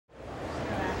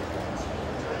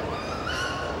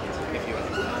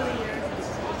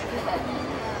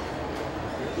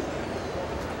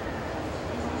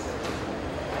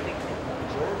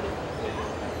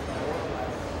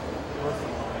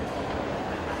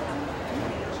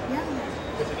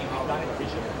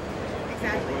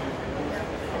Exactly.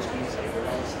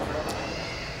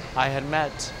 I had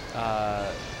met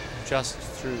just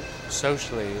through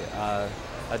socially a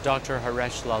Dr.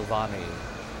 Haresh Lalvani,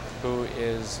 who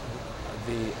is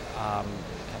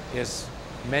is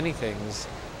many things: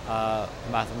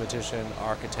 mathematician,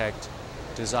 architect,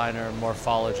 designer,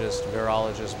 morphologist,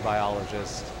 virologist,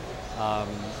 biologist.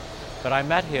 But I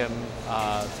met him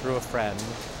through a friend,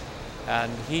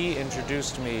 and he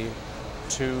introduced me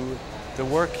to the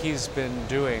work he's been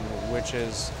doing, which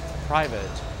is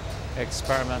private,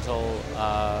 experimental,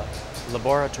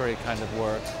 laboratory kind of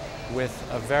work with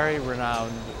a very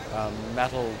renowned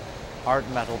art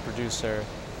metal producer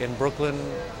in Brooklyn,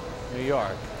 New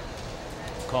York,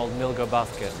 called Milgo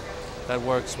Bufkin, that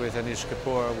works with Anish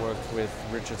Kapoor, worked with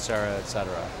Richard Serra, etc.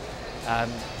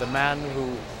 And the man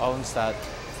who owns that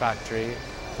factory,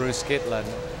 Bruce Gitlin,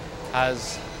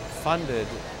 has funded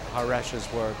Haresh's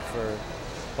work for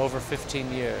over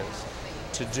 15 years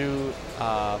to do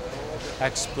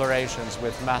explorations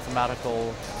with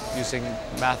using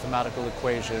mathematical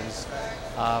equations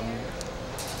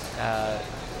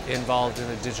involved in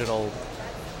a digital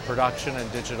production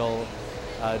and digital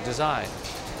design.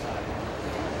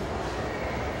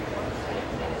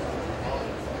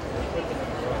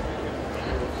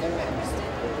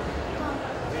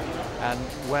 And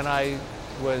when I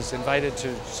was invited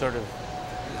to sort of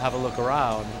have a look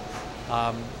around,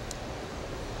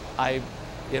 I,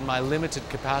 in my limited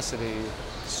capacity,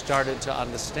 started to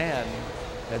understand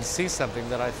and see something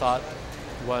that I thought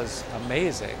was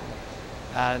amazing.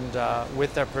 And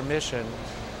with their permission,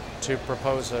 to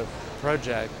propose a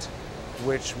project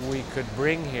which we could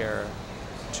bring here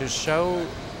to show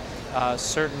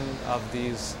certain of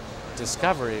these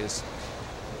discoveries,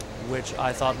 which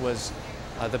I thought was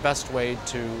the best way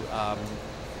to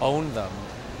own them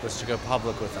was to go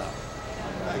public with them.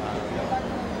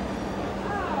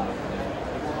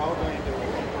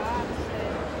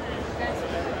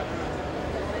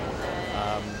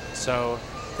 So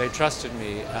they trusted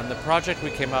me, and the project we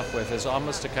came up with is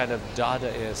almost a kind of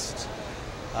Dadaist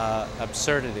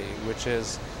absurdity, which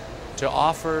is to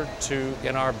offer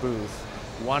in our booth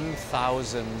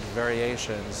 1,000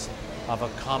 variations of a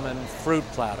common fruit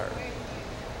platter.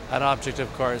 An object,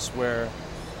 of course, where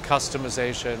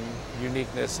customization,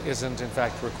 uniqueness isn't in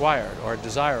fact required or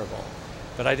desirable.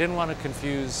 But I didn't want to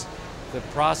confuse the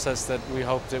process that we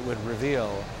hoped it would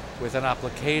reveal with an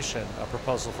application, a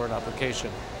proposal for an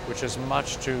application, which is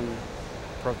much too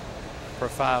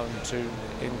profound to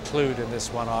include in this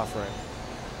one offering.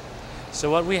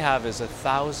 So what we have is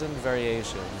 1,000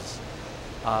 variations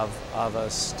of a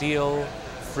steel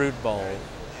fruit bowl,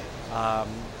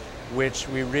 which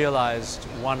we realized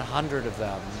 100 of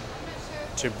them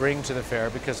to bring to the fair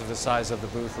because of the size of the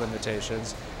booth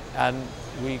limitations. And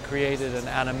we created an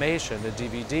animation, a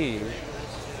DVD,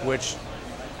 which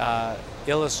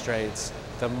illustrates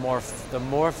the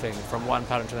morphing from one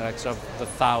pattern to the next of the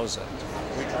 1,000.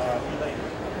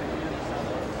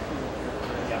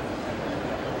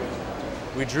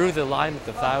 We drew the line at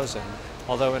the 1,000,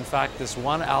 although in fact this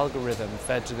one algorithm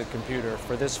fed to the computer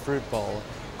for this fruit bowl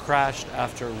crashed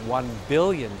after 1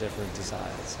 billion different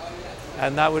designs.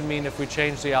 And that would mean if we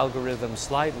changed the algorithm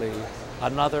slightly,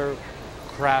 another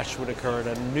crash would occur at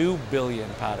a new billion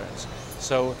patterns.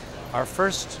 So our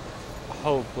first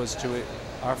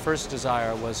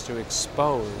desire was to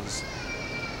expose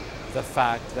the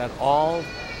fact that all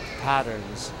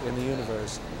patterns in the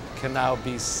universe can now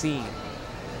be seen.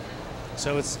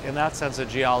 So it's, in that sense, a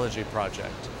geology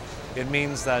project. It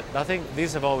means that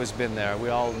these have always been there, we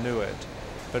all knew it,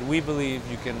 but we believe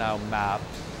you can now map,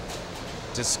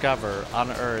 discover,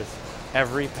 unearth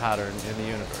every pattern in the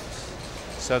universe.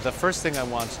 So the first thing I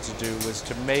wanted to do was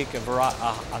to make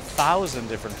 1,000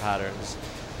 different patterns,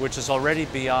 which is already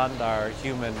beyond our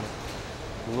human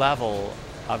level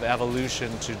of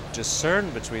evolution to discern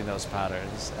between those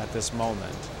patterns at this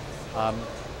moment,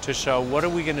 to show what are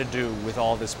we going to do with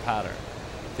all this pattern.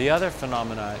 The other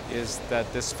phenomena is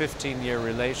that this 15-year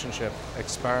relationship,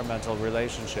 experimental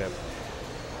relationship,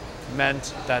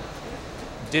 meant that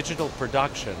digital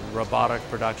production, robotic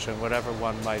production, whatever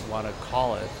one might want to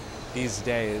call it these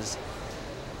days,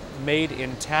 made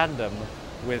in tandem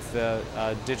with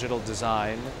digital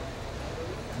design,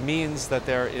 means that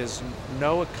there is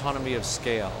no economy of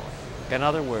scale. In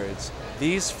other words,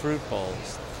 these fruit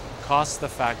bowls cost the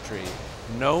factory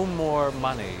no more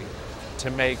money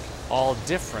to make all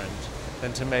different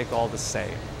than to make all the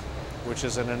same, which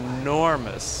is an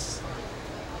enormous,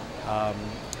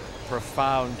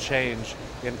 profound change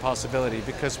in possibility,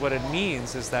 because what it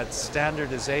means is that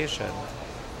standardization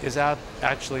is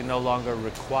actually no longer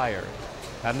required.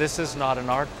 And this is not an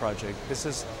art project. This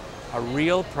is a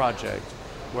real project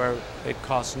where it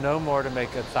costs no more to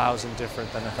make 1,000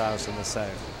 different than 1,000 the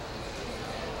same.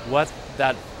 What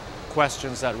that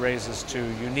questions that raises to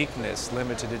uniqueness,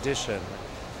 limited edition,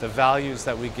 the values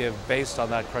that we give based on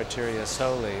that criteria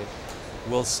solely,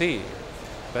 we'll see.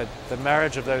 But the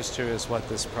marriage of those two is what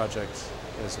this project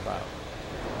is about.